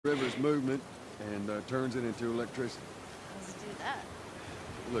this movement and turns it into electricity. How does it do that?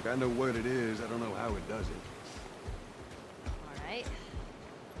 Look, I know what it is. I don't know how it does it. Alright.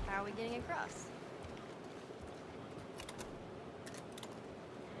 How are we getting across?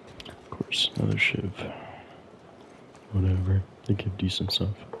 Of course, another shiv. Whatever. They give decent stuff.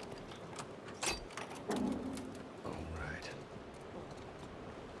 All right.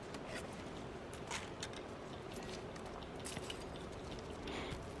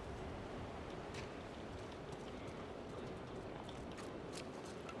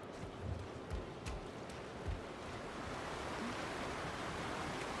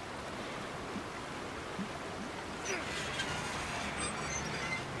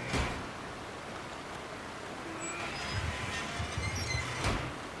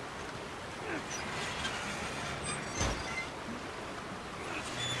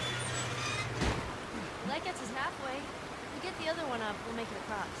 Well, that gets us halfway. If we get the other one up, we'll make it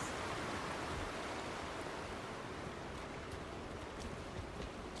across.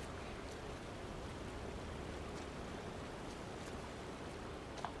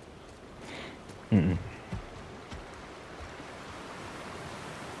 Mm-mm.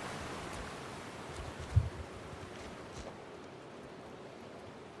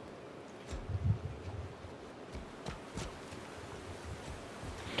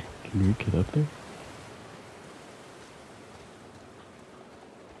 Can we get up there?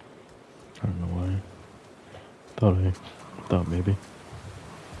 I don't know why. Thought maybe.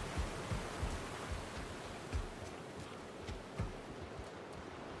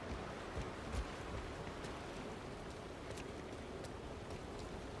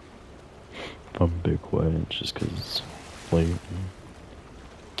 If I'm a bit quiet, it's just because it's late and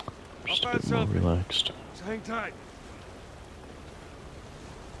I'm just a find bit more something. relaxed. Just hang tight.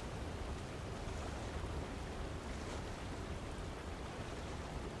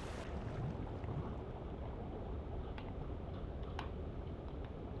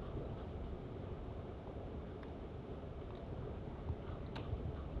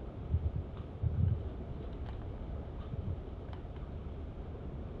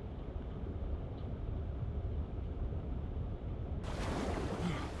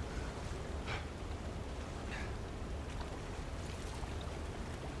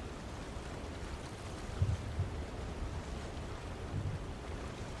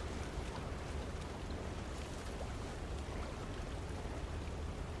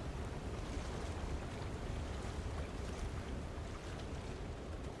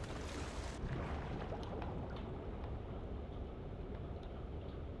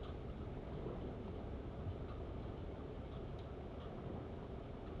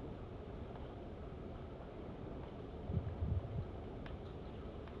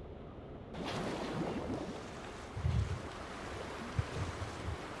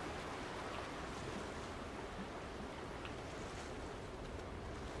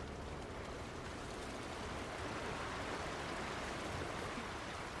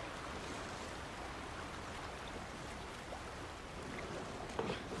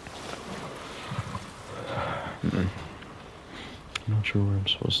 I'm not sure where I'm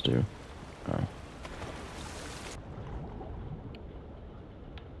supposed to. Oh.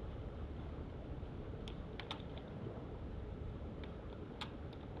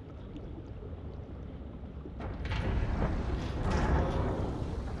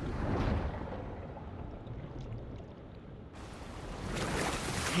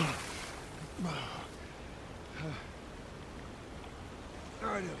 All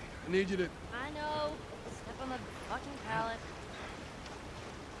right, Ellie. I need you to... I know. Step on the fucking pallet.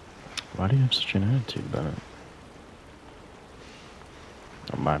 Why do you have such an attitude about it?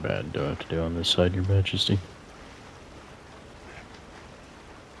 Oh, my bad. Do I have to do on this side, Your Majesty?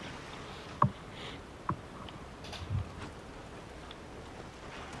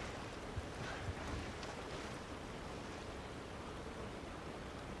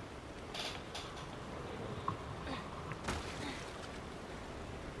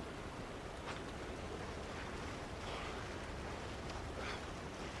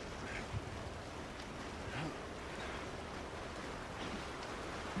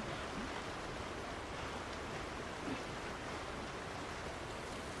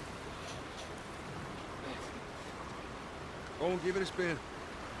 Go and give it a spin.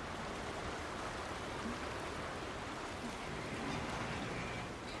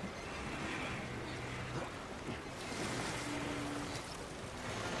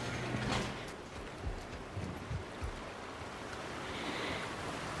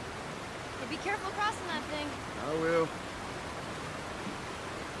 Hey, be careful crossing that thing. I will.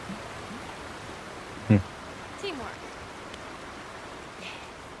 Teamwork.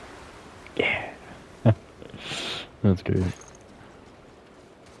 That's good.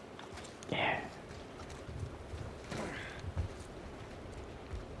 Yeah.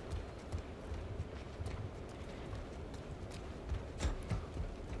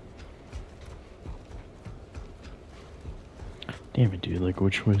 Damn it, dude. Like,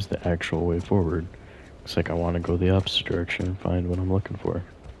 which way is the actual way forward? Looks like I want to go the opposite direction and find what I'm looking for.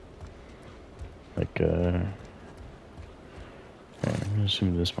 Like, I'm gonna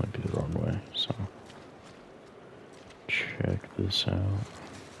assume this might be the wrong way, so. Check this out.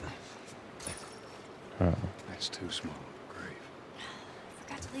 Oh. That's too small of a grave. I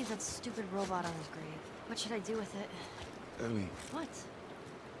forgot to leave that stupid robot on his grave. What should I do with it? Ellie, What?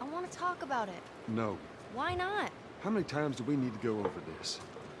 I want to talk about it. no. Why not? How many times do we need to go over this?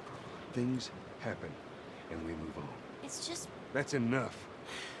 Things happen, and we move on. It's just... That's enough.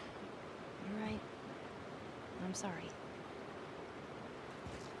 You're right. I'm sorry.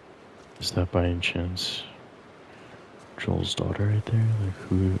 Is that by any chance Joel's daughter right there? Like,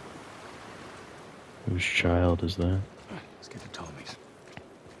 whose child is that? Let's get to Tommy's.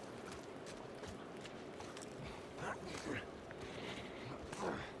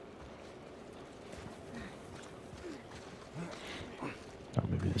 Oh,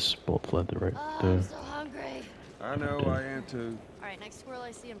 maybe this bolt led the right Oh, the I'm so hungry. I know, I am too. All right, next squirrel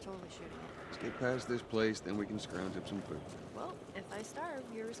I see, I'm totally shooting it. Let's get past this place, then we can scrounge up some food. Well, if I starve,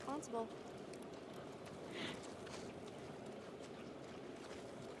 you're responsible.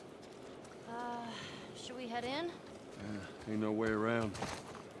 Should we head in? Ain't no way around.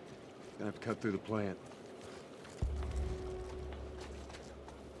 Gonna have to cut through the plant.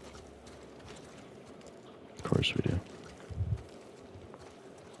 Of course we do.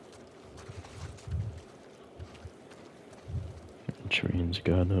 Which means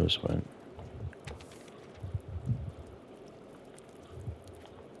God knows what.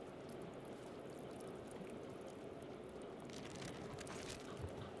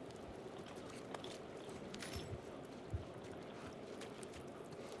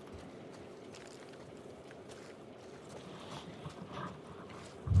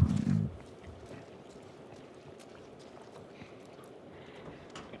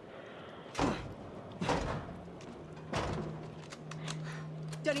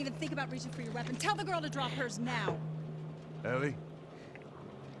 Don't even think about reaching for your weapon. Tell the girl to drop hers now. Ellie?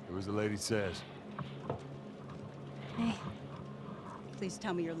 Do as the lady says. Hey. Please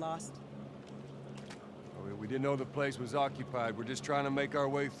tell me you're lost. We didn't know the place was occupied. We're just trying to make our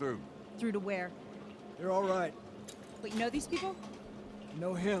way through. Through to where? They're all right. Wait, you know these people?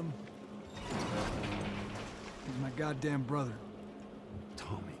 Know him. He's my goddamn brother.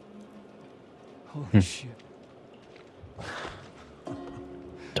 Tommy. Holy shit.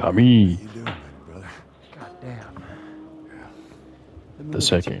 Tommy! How you doing, brother? Goddamn. The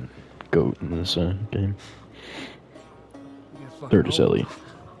second goat in this game. You get fucking Third is old. Ellie.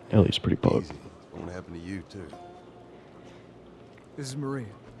 Ellie's pretty pog. Easy. Won't happen to you, too. This is Maria.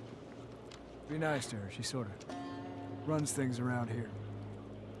 Be nice to her. She sort of runs things around here.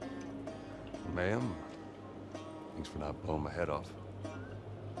 Ma'am, thanks for not blowing my head off.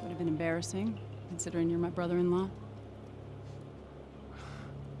 Would have been embarrassing, considering you're my brother-in-law.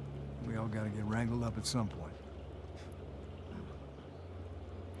 We all gotta get wrangled up at some point.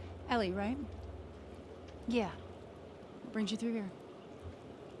 Ellie, right? Yeah. What brings you through here?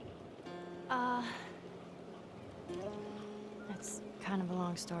 That's kind of a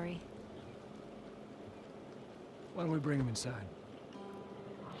long story. Why don't we bring him inside?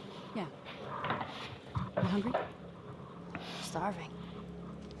 Yeah. You hungry? Starving.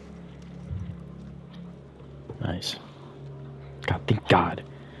 Nice. God, thank God.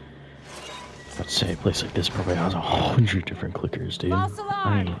 I'd say a place like this probably has 100 different clickers, dude. False alarm!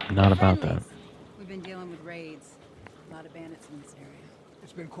 I ain't not about that. Friendlies. We've been dealing with raids. A lot of bandits in this area.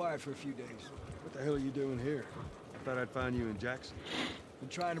 It's been quiet for a few days. What the hell are you doing here? I thought I'd find you in Jackson. Been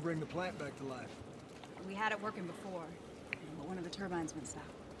trying to bring the plant back to life. We had it working before, but one of the turbines went south.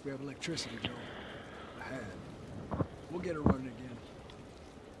 We have electricity going. I had. We'll get it running again.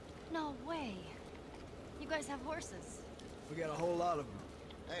 No way. You guys have horses. We got a whole lot of them.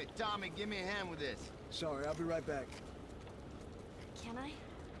 Hey, Tommy, give me a hand with this. Sorry, I'll be right back. Can I?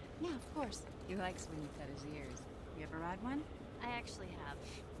 Yeah, of course. He likes when you cut his ears. You ever ride one? I actually have.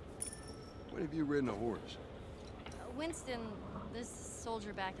 When have you ridden a horse? Winston, this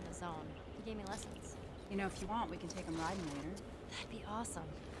soldier back in the zone, he gave me lessons. You know, if you want, we can take him riding later. That'd be awesome.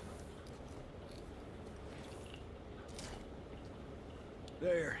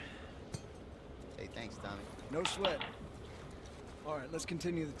 There. Hey, thanks, Tommy. No sweat. All right, let's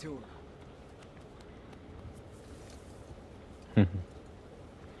continue the tour. Good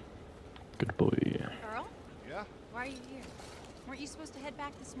boy. Earl? Yeah? Why are you here? Weren't you supposed to head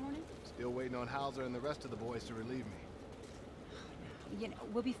back this morning? Still waiting on Hauser and the rest of the boys to relieve me. You know,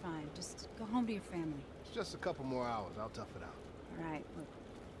 we'll be fine. Just go home to your family. It's just a couple more hours. I'll tough it out. All right, look,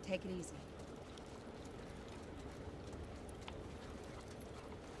 take it easy.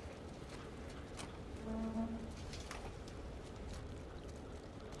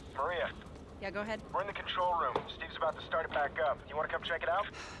 Maria, Yeah, go ahead. we're in the control room. Steve's about to start it back up. You want to come check it out?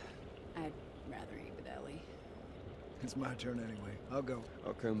 I'd rather eat with Ellie. It's my turn anyway. I'll go.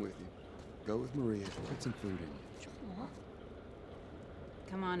 I'll come with you. Go with Maria. Put some food in you.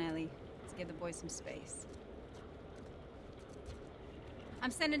 Come on, Ellie. Let's give the boys some space.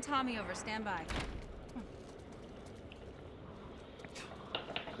 I'm sending Tommy over. Stand by.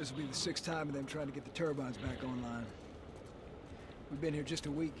 This will be the 6th time of them trying to get the turbines back online. We've been here just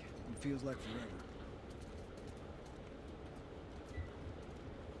a week, and it feels like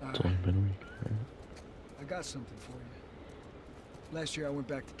forever. It's only been a week. Right? I got something for you. Last year I went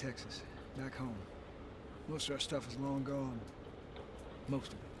back to Texas, back home. Most of our stuff is long gone. Most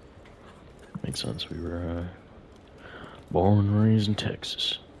of it. Makes sense. We were born and raised in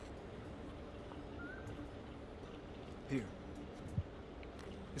Texas. Here.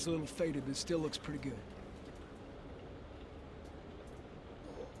 It's a little faded, but it still looks pretty good.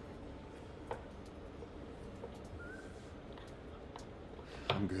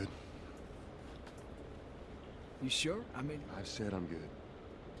 I'm good. You sure? I mean, I've said I'm good.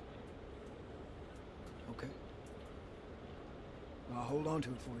 okay. I'll hold on to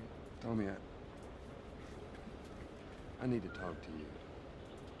it for you. Tommy, I need to talk to you.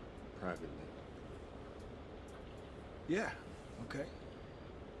 Privately. Yeah, okay.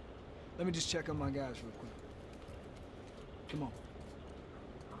 Let me just check on my guys real quick. Come on.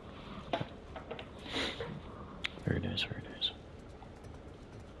 Very nice, very nice.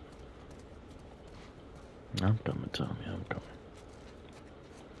 I'm coming, Tommy, I'm coming.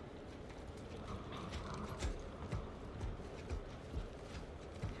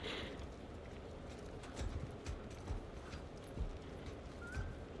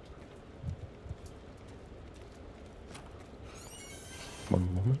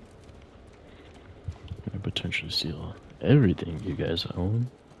 One moment. I'm gonna potentially steal everything you guys own.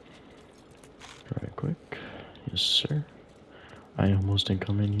 Right quick. Yes, sir. I almost didn't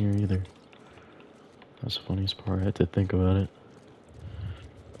come in here either. That's the funniest part. I had to think about it.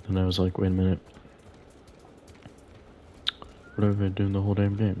 Then I was like, wait a minute. What have I been doing the whole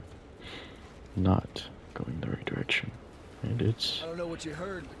damn game? Not going the right direction. And it's I don't know what you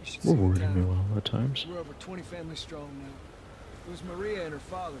heard, but you should see the rewarding me town. well at times. We're over 20 families strong now. It was Maria and her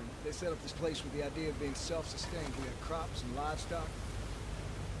father. They set up this place with the idea of being self-sustained. We had crops and livestock.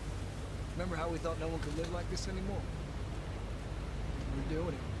 Remember how we thought no one could live like this anymore? We're doing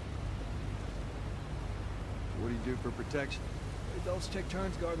it. What do you do for protection? Adults take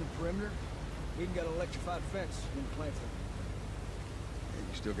turns guarding the perimeter. We can get an electrified fence when the plants are. Yeah,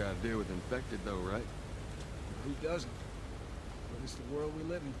 you still gotta deal with infected though, right? Who doesn't? But it's the world we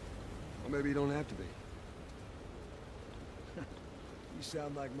live in. Well, maybe you don't have to be. You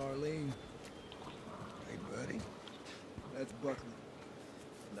sound like Marlene. Hey, buddy. That's Buckley.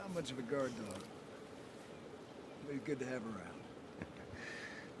 Not much of a guard dog. But he's good to have around.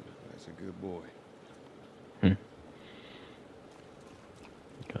 That's a good boy.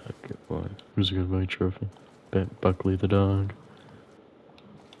 God, good boy. Who's a good boy trophy? Bet Buckley the dog.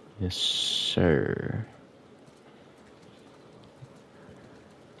 Yes, sir.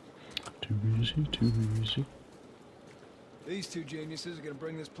 Too easy, too easy. These two geniuses are gonna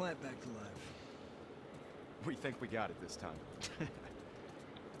bring this plant back to life. We think we got it this time.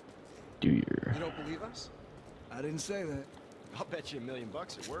 Do your... You don't believe us? I didn't say that. I'll bet you $1 million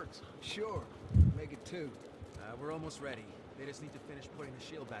it works. Sure. Make it 2. We're almost ready. They just need to finish putting the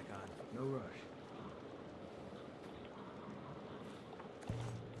shield back on. No rush.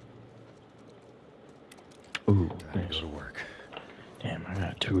 Ooh, Time nice. to go to work. Damn, I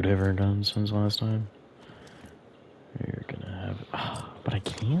got 2 different guns since last time. You're gonna have... but I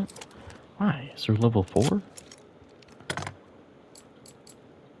can't? Why? Is there level 4?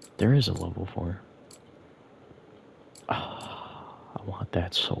 There is a level 4. I want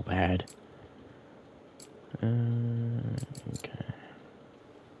that so bad. Okay.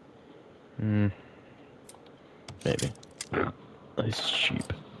 Maybe. It's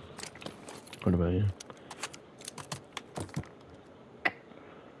cheap. What about you?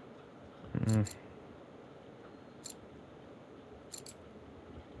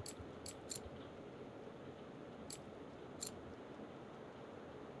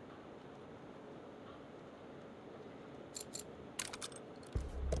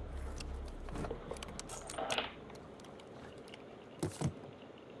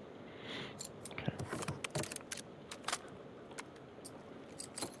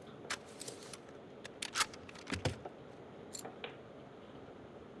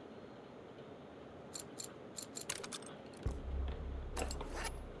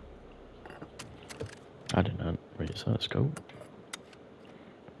 I did not. Wait, is that a scope?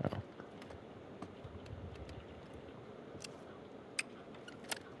 Oh.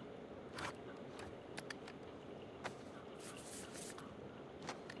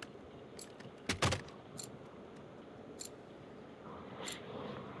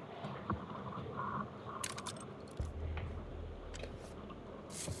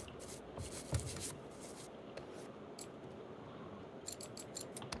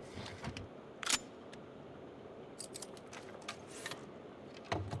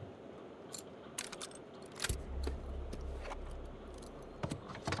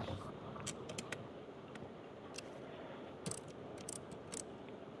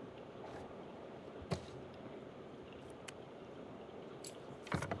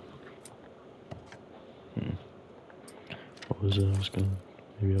 What was it? I was gonna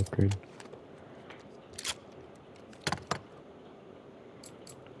maybe upgrade.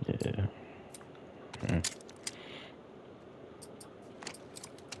 Yeah.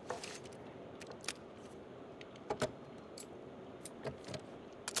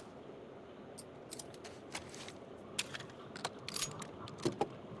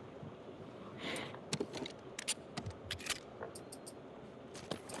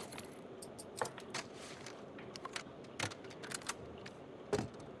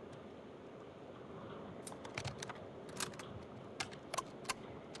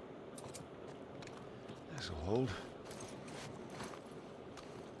 This'll hold.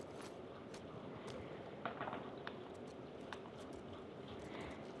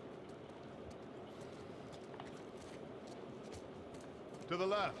 To the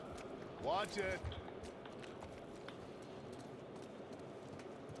left. Watch it.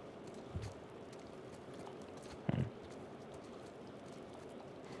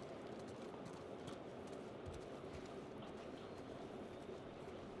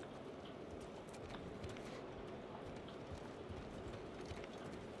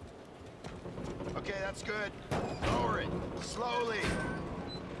 Okay, that's good. Lower it. Slowly.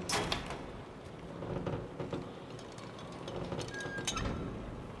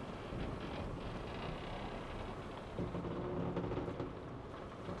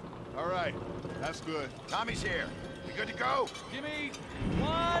 All right. That's good. Tommy's here. You good to go? Give me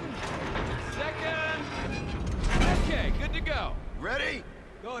 1 second. Okay, good to go. Ready?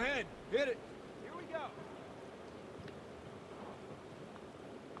 Go ahead. Hit it. Here we go.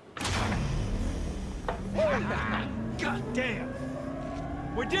 God damn.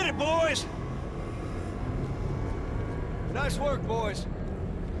 We did it, boys. Nice work, boys.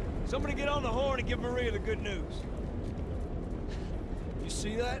 Somebody get on the horn and give Maria the good news. You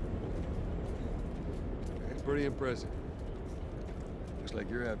see that? That's pretty impressive. Looks like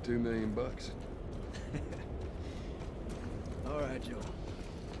you're out $2 million bucks. All right, Joe.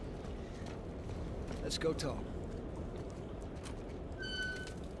 Let's go talk.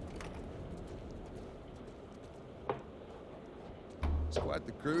 It's quite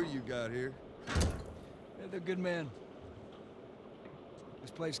the crew you got here. Yeah, they're good men.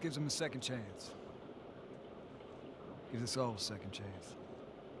 This place gives them a second chance. Gives us all a second chance.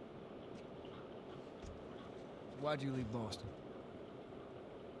 Why'd you leave Boston?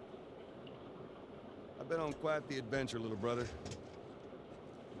 I've been on quite the adventure, little brother.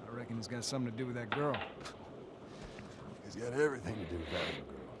 I reckon it's got something to do with that girl. It's got everything to do with that little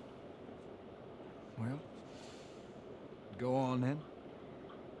girl. Well, go on then.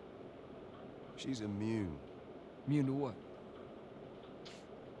 She's immune. Immune to what?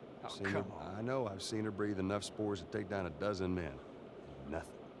 Oh, Seen come her, on. I know I've seen her breathe enough spores to take down 12 men.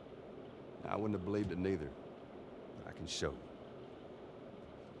 Nothing. I wouldn't have believed it neither. I can show you.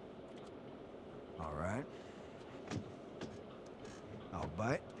 All right. I'll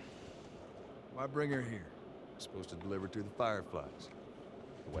bite. Why bring her here? Supposed to deliver to the Fireflies.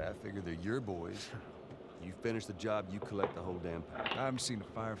 The way I figure they're your boys. You finish the job, you collect the whole damn pack. I haven't seen a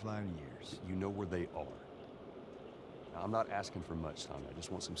Firefly in years. You know where they are. Now, I'm not asking for much, Tommy. I just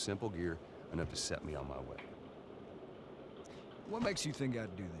want some simple gear, enough to set me on my way. What makes you think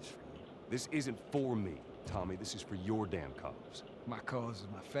I'd do this for you? This isn't for me, Tommy. This is for your damn cause. My cause is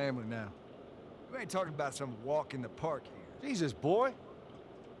my family now. We ain't talking about some walk in the park here. Jesus, boy.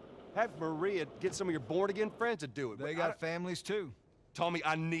 Have Maria get some of your born-again friends to do it. They got families too. Tommy,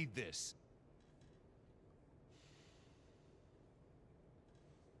 I need this.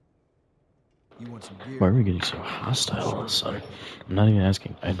 You want some gear? Why are we getting so hostile all of a sudden? I'm not even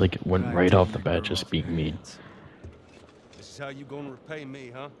asking. I like it went right off the bat just being mean. This is how you gonna repay me,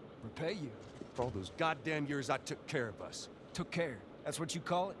 huh? Repay you? For all those goddamn years I took care of us. Took care. That's what you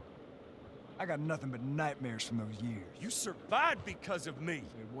call it? I got nothing but nightmares from those years. You survived because of me.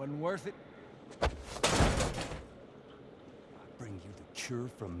 It wasn't worth it. I bring you the cure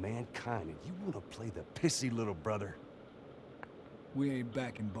from mankind, and you want to play the pissy little brother? We ain't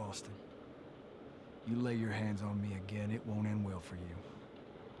back in Boston. You lay your hands on me again, it won't end well for you.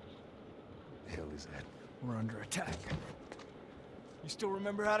 The hell is that? We're under attack. You still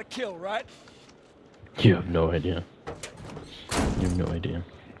remember how to kill, right? You have no idea. You have no idea.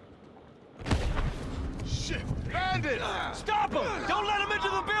 Shit! Bandit! Stop him! Don't let him into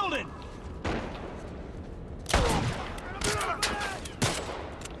the building!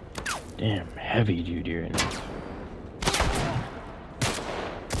 Damn, heavy dude you're in.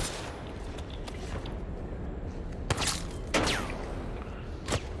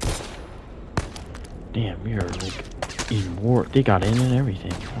 Damn, you're like in war. They got in and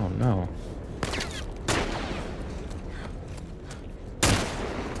everything. Oh no.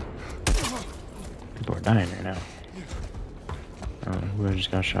 People are dying right now. I don't know who I just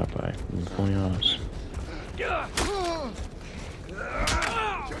got shot by. Pulling us.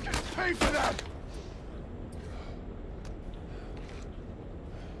 Pay for that!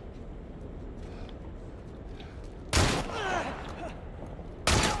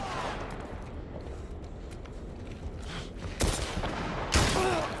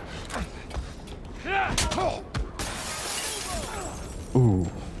 Ooh.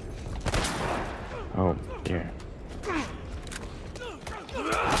 Oh dear.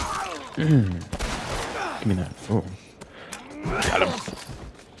 Give me that. Oh. Got him.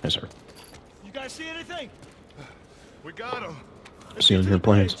 Yes, sir. You guys see anything? We got him. Sealing your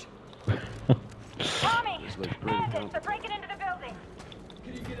planes. Tommy! Bandits! They're breaking into the building!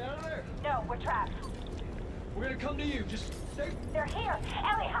 Can you get out of there? No, we're trapped. We're gonna come to you. Just stay. They're here!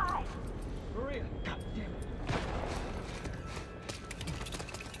 Ellie, hide! Maria. God damn it.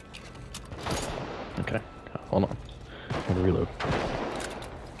 Okay. Hold on. Gotta reload.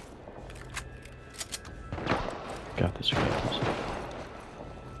 Got this. Got this.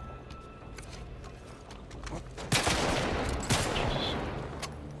 Jesus.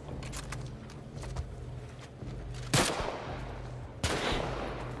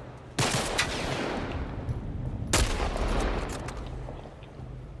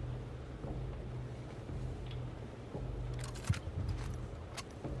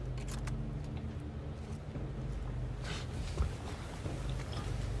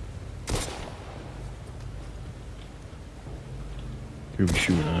 Who are we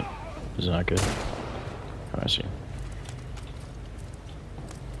shooting at? Is not good. Oh, I see.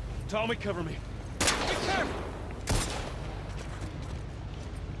 Tommy, cover me.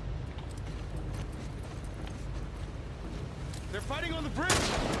 They're fighting on the bridge.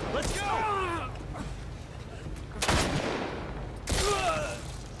 Let's go.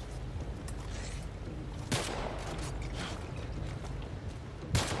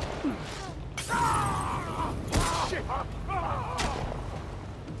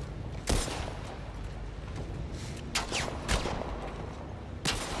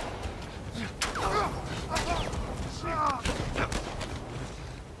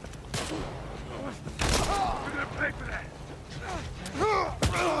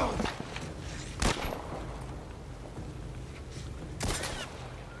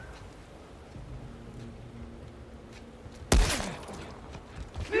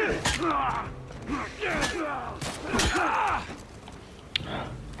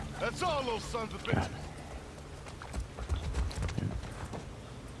 That's all, those sons of bitches.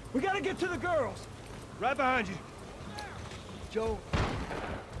 We gotta get to the girls. Right behind you. Joe,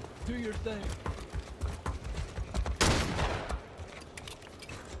 do your thing.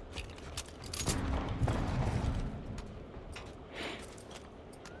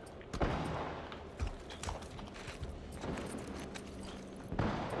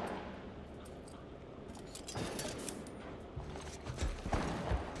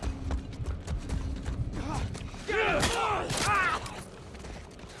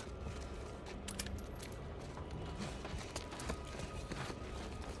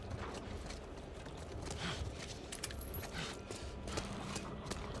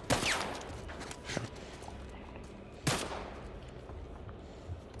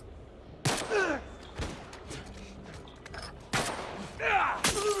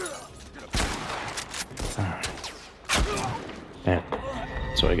 Man,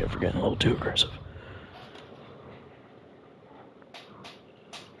 that's what I get for getting a little too aggressive.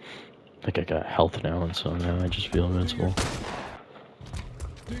 I think I got health now, and so now I just feel invincible.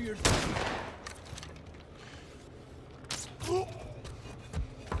 Do your thing.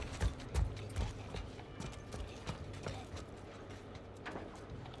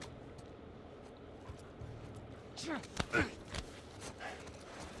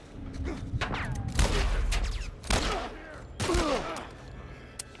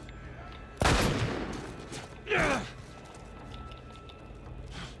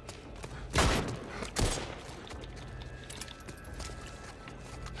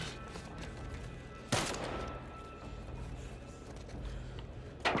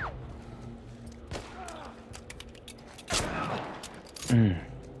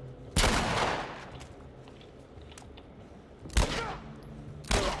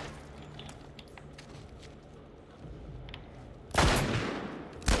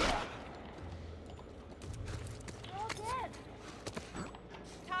 all dead.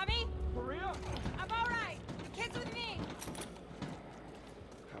 Tommy? Maria? I'm all right. The kid's with me.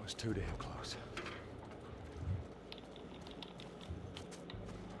 I was too damn close.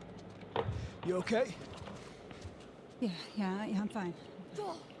 You okay? Yeah, I'm fine.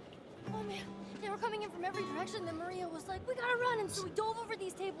 Joel. Oh man, they were coming in from every direction. Then Maria was like, "We gotta run!" And so we dove over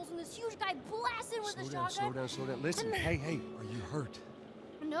these tables, and this huge guy blasted with a shotgun. Slow down. Listen, hey, are you hurt?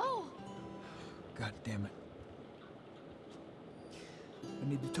 No. God damn it. I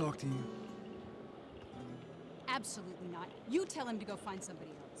need to talk to you. Absolutely not. You tell him to go find somebody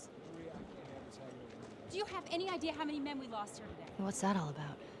else. Do you have any idea how many men we lost here today? What's that all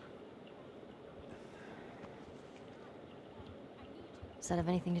about? Does that have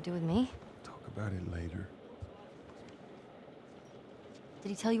anything to do with me? Talk about it later. Did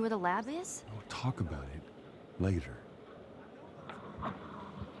he tell you where the lab is? We'll talk about it later.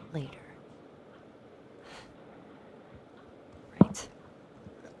 Later. Right.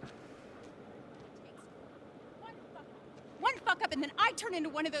 One fuck up and then I turn into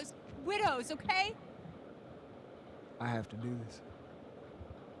one of those widows, okay? I have to do this.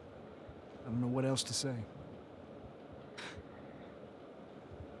 I don't know what else to say.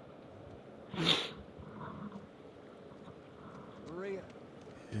 Maria.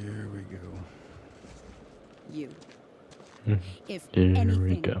 Here we go. You. If Here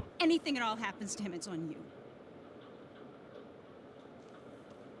we go. anything at all happens to him, it's on you.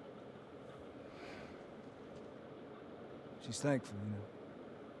 She's thankful, you know.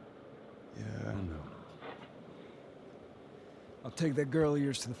 Yeah, I know. I'll take that girl of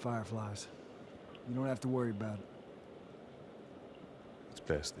yours to the Fireflies. You don't have to worry about it. It's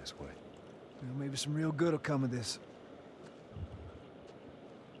best this way. Well, maybe some real good will come of this.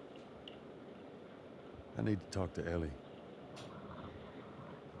 I need to talk to Ellie.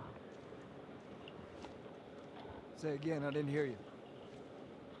 Say again, I didn't hear you.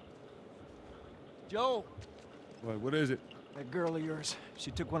 Joel! What is it? That girl of yours.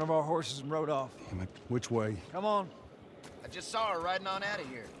 She took one of our horses and rode off. Damn it. Which way? Come on. I just saw her riding on out of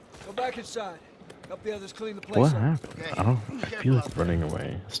here. Go back inside. Help the others clean the place What up. happened? Okay. I feel like running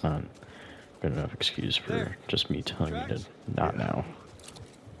away. It's not good enough excuse for There. just me telling you to not now.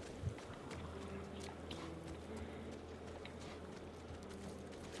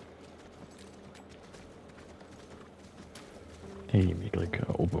 Hey, you make like an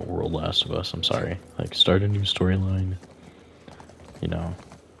open world Last of Us. I'm sorry. Like start a new storyline. You know,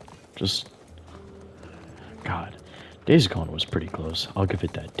 just God. Days Gone was pretty close. I'll give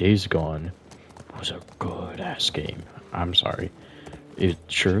it that. Days Gone was a good ass game. I'm sorry. It's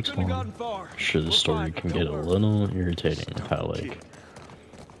long. Sure, the story can get a little irritating with how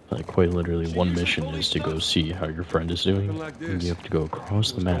like quite literally one mission is to go see how your friend is doing, and you have to go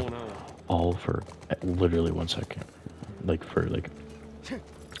across the map, all for literally 1 second, like for like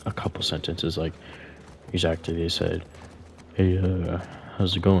a couple sentences. Like exactly, they said, "Hey,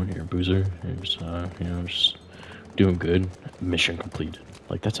 how's it going here, Boozer?" It's you know, just doing good. Mission completed.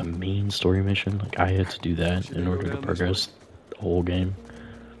 Like that's a main story mission. Like I had to do that in order to progress the whole game.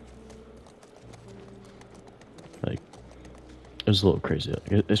 Like it was a little crazy,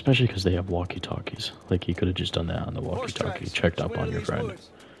 especially because they have walkie-talkies. Like you could have just done that on the walkie-talkie, checked up on your friend.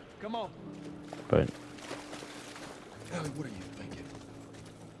 Come on. But Ellie, what are you thinking?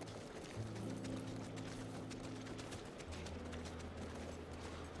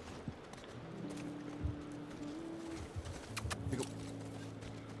 Here you go.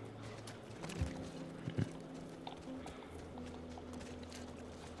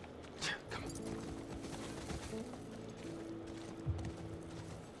 Come on.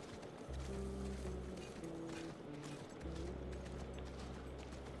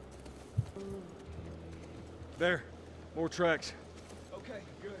 There. More tracks. Okay,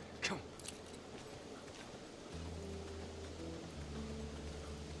 good. Come on.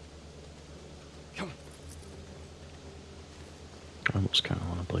 Come on. I almost kind of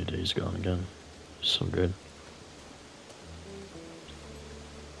want to play Days Gone again. So good.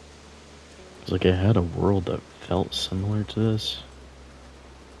 It's like it had a world that felt similar to this,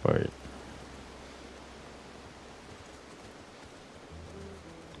 but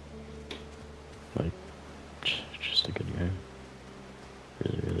like just a good game.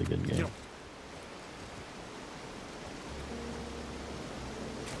 Really, really good game.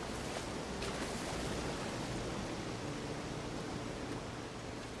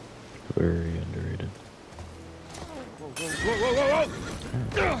 Very underrated. Whoa, whoa, whoa, whoa, whoa!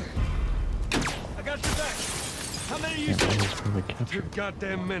 It's probably captured. Too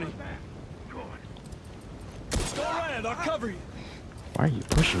goddamn many. Go around, I'll cover you. Why are you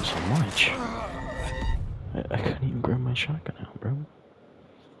pushing so much? I couldn't even grab my shotgun out, bro.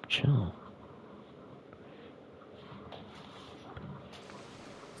 Chill.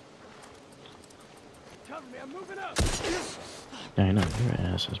 Cover me, I'm moving up. Yeah, I know, your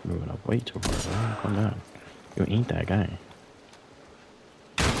ass is moving up way too far, bro. Calm down. You ain't that guy.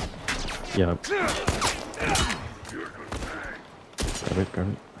 Yup. Grab it, grab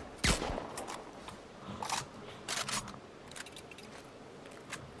it.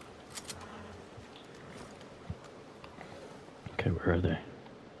 Okay, where are they?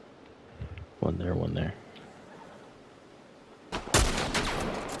 One there, one there.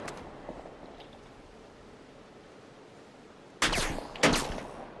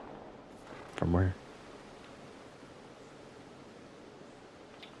 From where?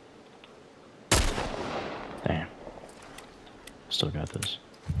 Damn. Still got this.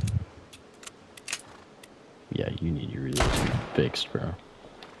 Yeah, you need your reload fixed, bro.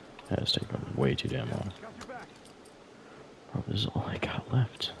 That's taking way too damn long. Oh, this is all I got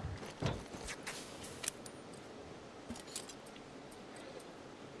left.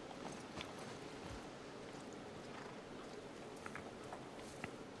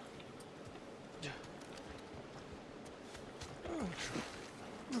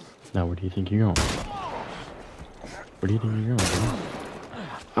 Now, where do you think you're going? Where do you think you're going, bro?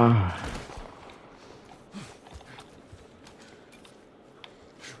 Ah.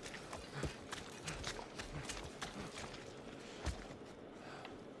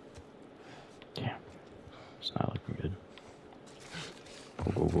 Damn. It's not looking good.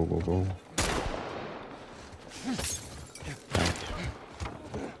 Go, go, go, go, go.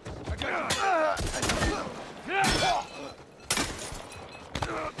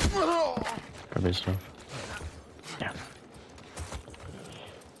 Grab his stuff. Yeah.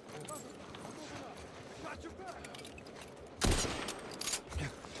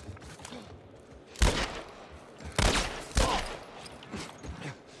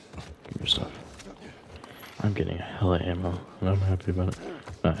 Give me your stuff. I'm getting a hella ammo, and I'm happy about it.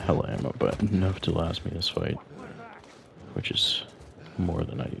 Not hella ammo, but enough to last me this fight. Which is more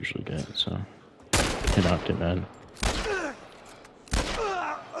than I usually get, so cannot get mad.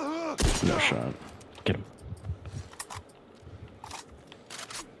 No shot. Get him.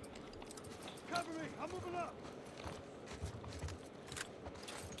 Cover me, I'm moving up.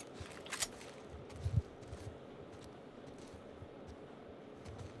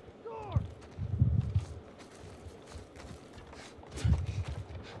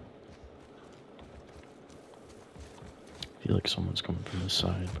 I feel like someone's coming from this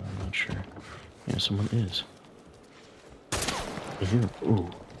side, but I'm not sure. Yeah, someone is. Here. Ooh.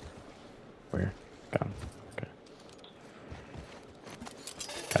 Where? Got him. Okay.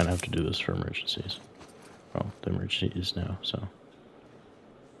 Kinda have to do this for emergencies. Well, the emergency is now, so.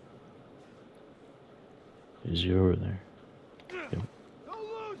 Is you over there? Yep. Don't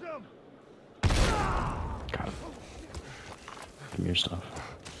lose him. Got him. Give me your stuff.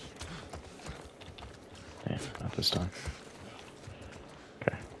 Damn, not this time.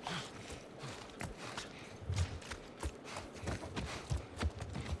 Okay.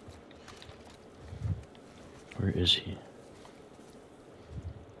 Where is he?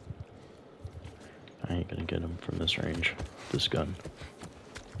 I ain't gonna get him from this range. This gun.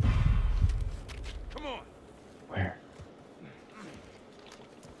 Come on. Where?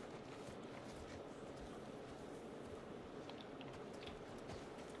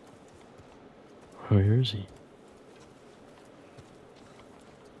 Where is he?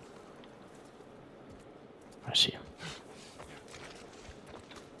 I see him.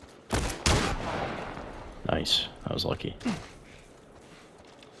 Nice. I was lucky.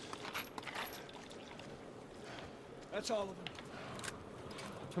 That's all of them.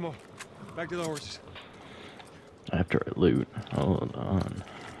 Come on. Back to the horses. After I loot. Hold on.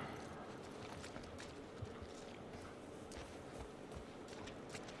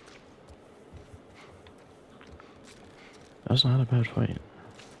 That's not a bad fight.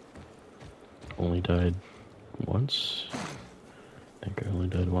 Only died once. I think I only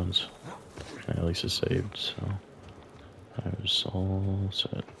died once. And at least it saved, so I was all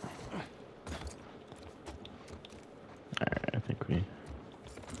set. Alright, I think we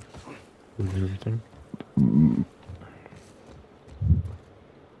moved everything.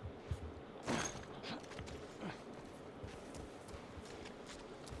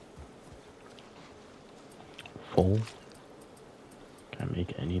 Full? Can I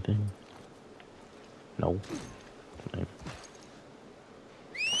make anything? No. Okay.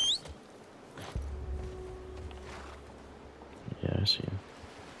 I see you.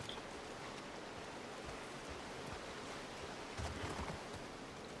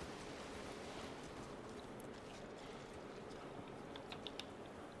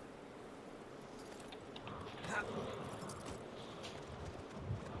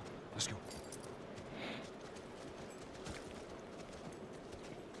 Let's go.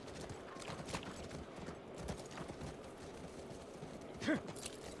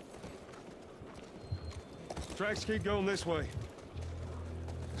 Tracks keep going this way.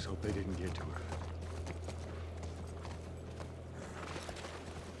 Let's hope they didn't get to her.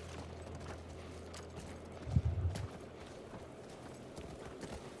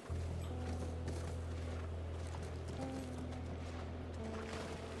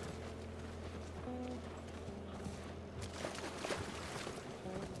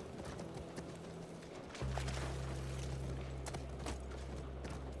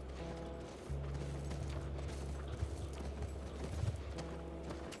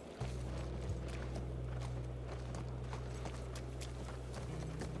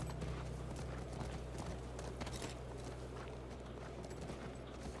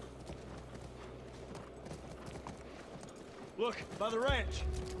 Look, by the ranch.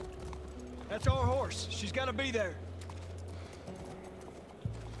 That's our horse. She's gotta be there.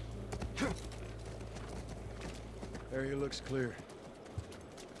 Area looks clear.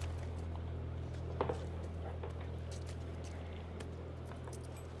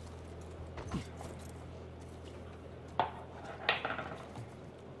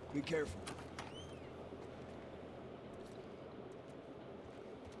 Be careful.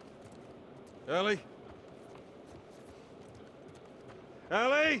 Ellie?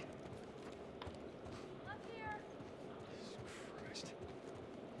 Ellie? Up here. Christ.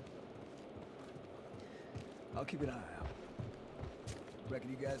 I'll keep an eye out. Reckon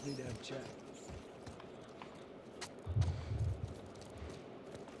you guys need to have a chat.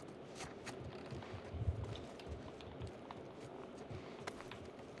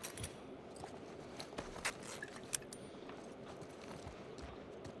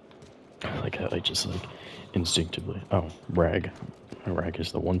 I like how I just like instinctively. Oh, rag. My rag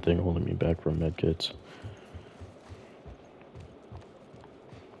is the one thing holding me back from medkits.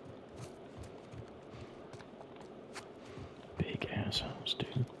 Big ass house,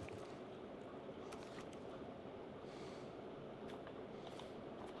 dude.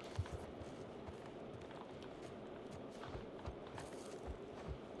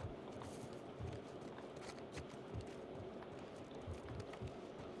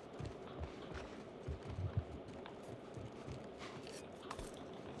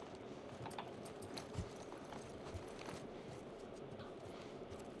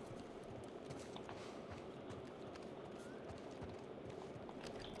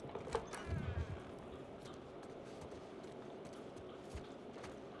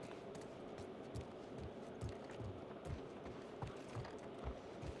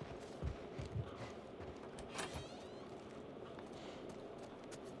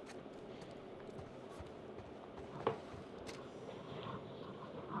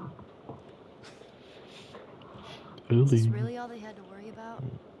 Is this really all they had to worry about?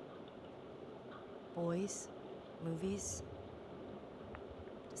 Boys, movies,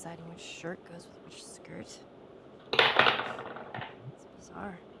 deciding which shirt goes with which skirt. It's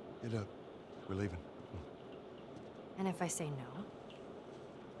bizarre. Get up. We're leaving. And if I say no?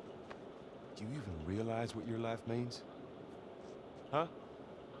 Do you even realize what your life means? Huh?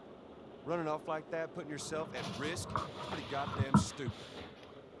 Running off like that, putting yourself at risk? Pretty goddamn stupid.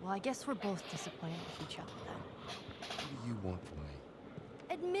 Well, I guess we're both disappointed with each other then. What do you want from me?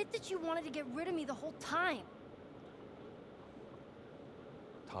 Admit that you wanted to get rid of me the whole time.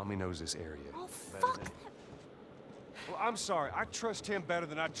 Tommy knows this area. Oh, better fuck! than- Well, I'm sorry. I trust him better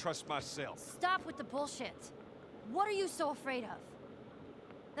than I trust myself. Stop with the bullshit. What are you so afraid of?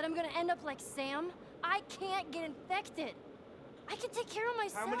 That I'm gonna end up like Sam? I can't get infected. I can take care of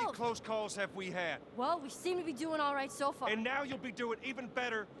myself. How many close calls have we had? Well, we seem to be doing all right so far. And now you'll be doing even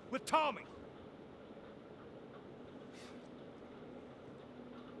better with Tommy.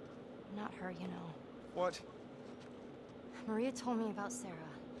 Not her, you know. What? Maria told me about Sarah.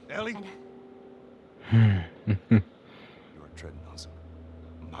 Ellie? And You are treading on some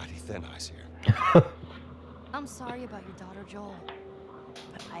mighty thin ice here. I'm sorry about your daughter, Joel.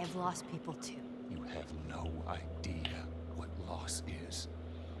 But I have lost people too. You have no idea what loss is.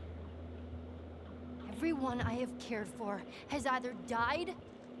 Everyone I have cared for has either died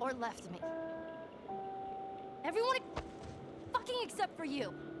or left me. Everyone fucking except for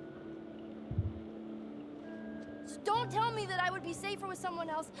you. So don't tell me that I would be safer with someone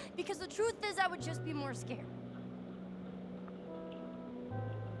else, because the truth is I would just be more scared.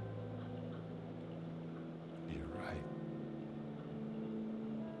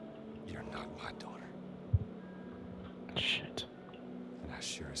 my daughter. Shit. And I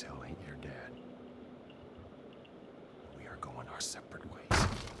sure as hell ain't your dad. We are going our separate ways.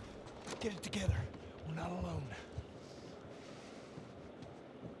 Get it together. We're not alone.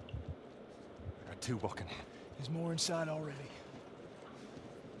 I got two walking in. There's more inside already.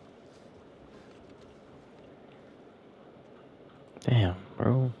 Damn,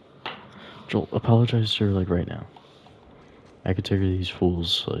 bro. Joel, apologize to her, like, right now. I could take her to these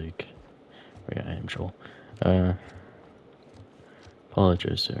fools, like... Wait, I am Joel.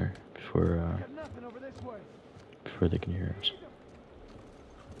 Apologize to her before, before they can hear us.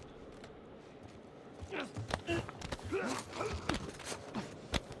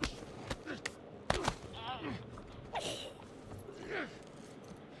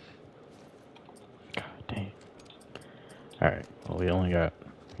 God dang. Alright, well, we got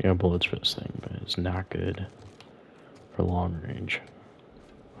bullets for this thing, but it's not good for long range.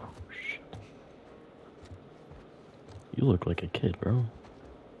 Oh, shit. You look like a kid, bro.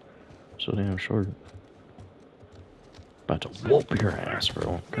 So damn short. About to whoop your ass,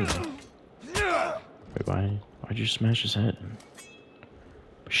 bro. Come on. Wait, why'd you smash his head in?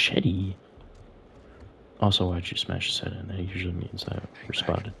 Machete? Also, why'd you smash his head in? That usually means that we're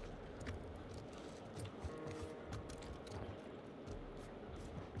spotted.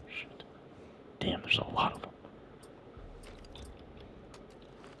 Shit. Damn, there's a lot of them.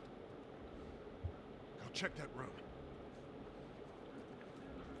 Go check that room.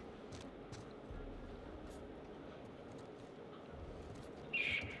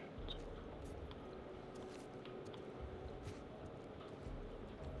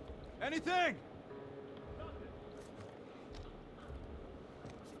 Anything?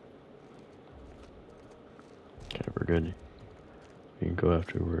 Okay, we're good. We can go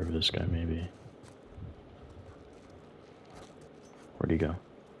after wherever this guy may be. Where'd he go?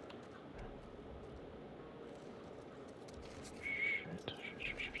 Shit.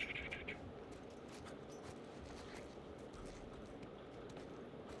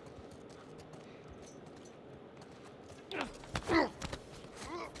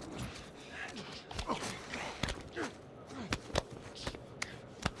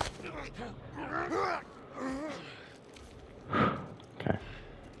 Okay.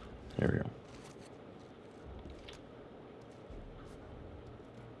 There we go.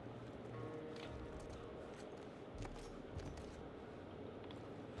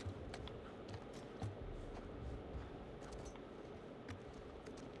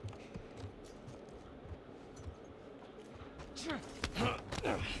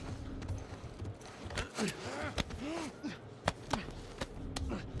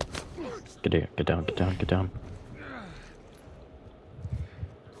 Get down, get down, get down.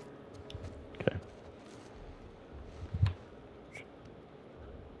 Okay.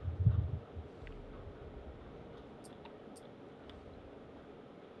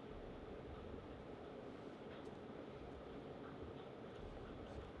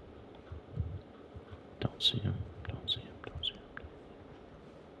 Don't see him, don't see him, don't see him.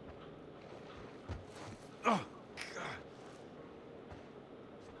 Oh,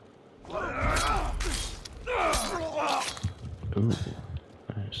 Ooh,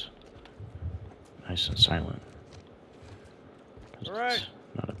 nice. Nice and silent. All right. It's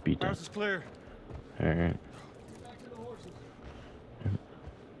not a beatdown. House is clear. Alright.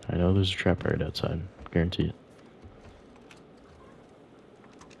 I know there's a trap right outside. Guarantee it.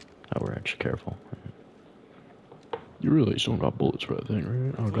 Oh, we're actually careful. You really still got bullets for that thing,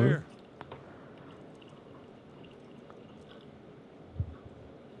 right? Oh, Clear.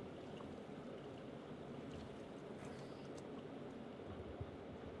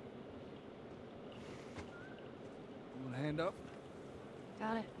 You want a hand up?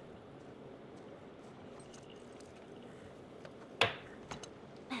 Got it.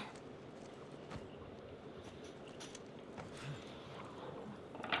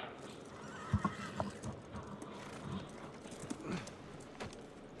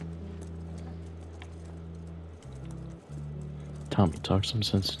 Tommy, talk some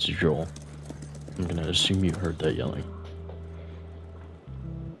sense to Joel. I'm gonna assume you heard that yelling.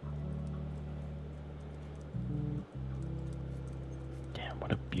 Damn,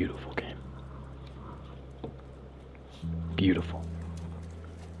 what a beautiful game. Beautiful.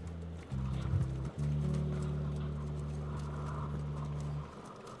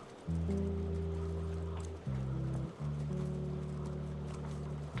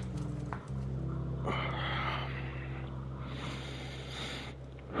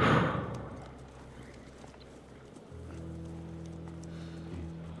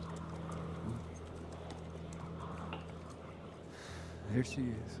 There she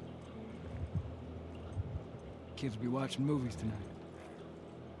is. Kids will be watching movies tonight.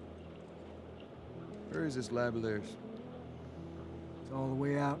 Where is this lab of theirs? It's all the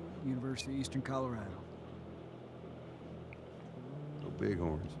way out, University of Eastern Colorado. Go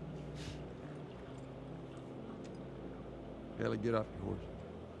Bighorns. Kelly, get off your horse.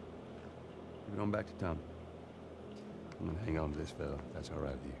 Give it on back to Tom. I'm gonna hang on to this fella. That's all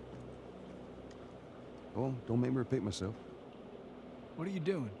right with you. Go on, don't make me repeat myself. What are you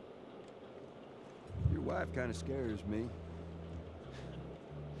doing? Your wife kind of scares me.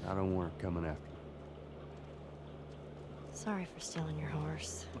 I don't want her coming after you. Sorry for stealing your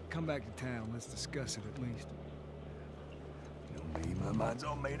horse. Look, come back to town. Let's discuss it at least. You know me, my mind's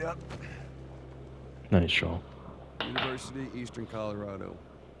all made up. Nice, Joel. University, Eastern Colorado.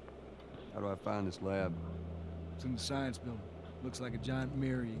 How do I find this lab? It's in the science building. Looks like a giant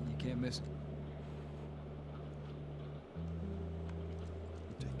mirror. You can't miss it.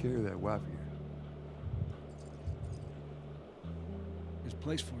 Take care of that wife of yours. There's a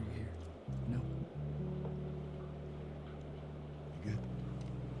place for you here. You know? You good?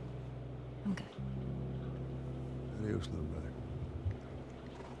 I'm good. Adios, little brother.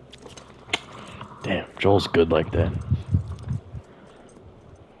 Damn, Joel's good like that.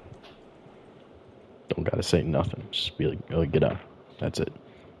 Don't gotta say nothing. Just be like, oh, get out. That's it.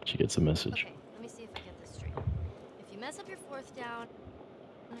 She gets the message. Okay, let me see if I get this straight. If you mess up your fourth down,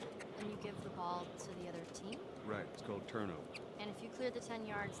 then you give the ball to the other team. Right, it's called turnover. And if you clear the 10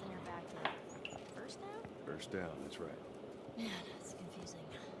 yards, then you're back to first down? First down, that's right. Man, that's confusing.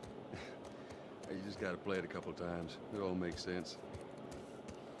 You just gotta play it a couple times. It all makes sense.